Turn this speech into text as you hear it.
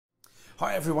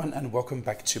Hi everyone and welcome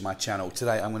back to my channel.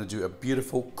 Today I'm going to do a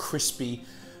beautiful crispy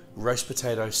roast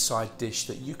potato side dish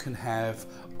that you can have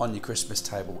on your Christmas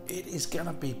table. It is going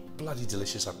to be bloody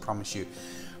delicious, I promise you.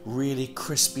 Really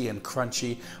crispy and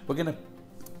crunchy. We're going to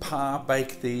par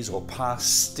bake these or par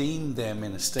steam them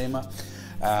in a steamer.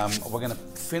 We're going to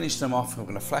finish them off. We're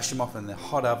going to flash them off in the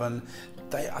hot oven.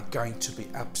 They are going to be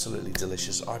absolutely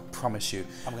delicious, I promise you.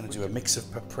 I'm going to do a mix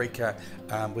of paprika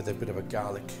with a bit of a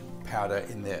garlic powder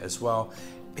in there as well.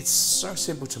 It's so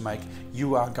simple to make.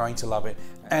 You are going to love it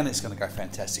and it's going to go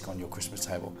fantastic on your Christmas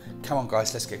table. Come on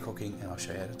guys, let's get cooking and I'll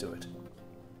show you how to do it.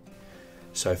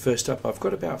 So first up, I've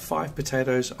got about 5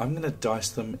 potatoes. I'm going to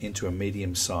dice them into a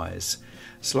medium size.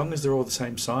 So long as they're all the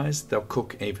same size, they'll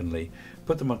cook evenly.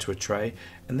 Put them onto a tray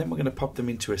and then we're going to pop them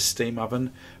into a steam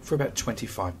oven for about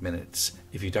 25 minutes.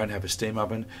 If you don't have a steam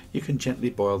oven, you can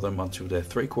gently boil them until they're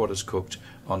 3/4 cooked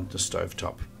on the stove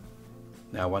top.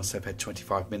 Now once they've had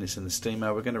 25 minutes in the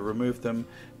steamer, we're going to remove them,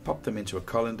 pop them into a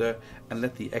colander and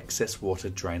let the excess water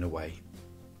drain away.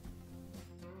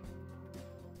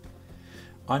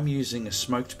 I'm using a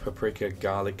smoked paprika,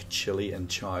 garlic, chili and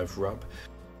chive rub,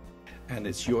 and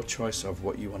it's your choice of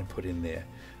what you want to put in there.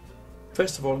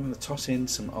 First of all, I'm going to toss in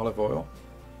some olive oil.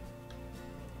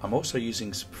 I'm also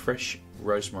using some fresh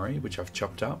rosemary which I've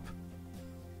chopped up.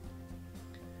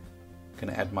 I'm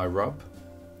going to add my rub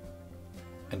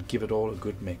and give it all a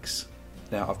good mix.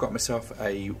 Now I've got myself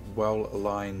a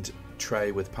well-lined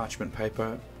tray with parchment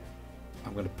paper.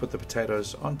 I'm going to put the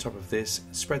potatoes on top of this,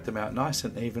 spread them out nice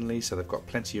and evenly so they've got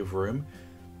plenty of room.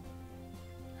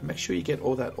 And make sure you get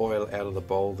all that oil out of the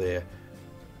bowl there,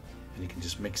 and you can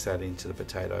just mix that into the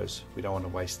potatoes. We don't want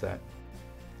to waste that.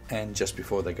 And just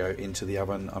before they go into the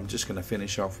oven, I'm just going to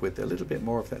finish off with a little bit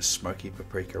more of that smoky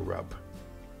paprika rub.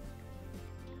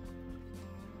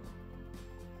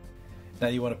 Now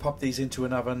you want to pop these into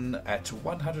an oven at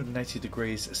 180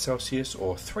 degrees Celsius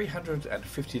or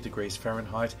 350 degrees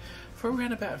Fahrenheit for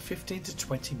around about 15 to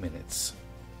 20 minutes.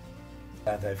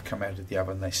 Now they've come out of the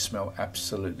oven, they smell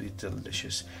absolutely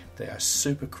delicious. They are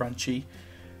super crunchy.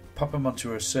 Pop them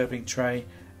onto a serving tray,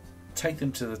 take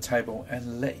them to the table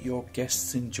and let your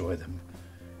guests enjoy them.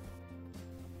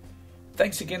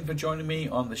 Thanks again for joining me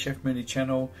on the Chef Mooney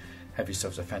channel. Have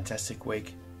yourselves a fantastic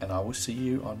week and I will see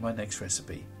you on my next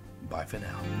recipe. Bye for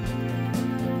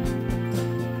now.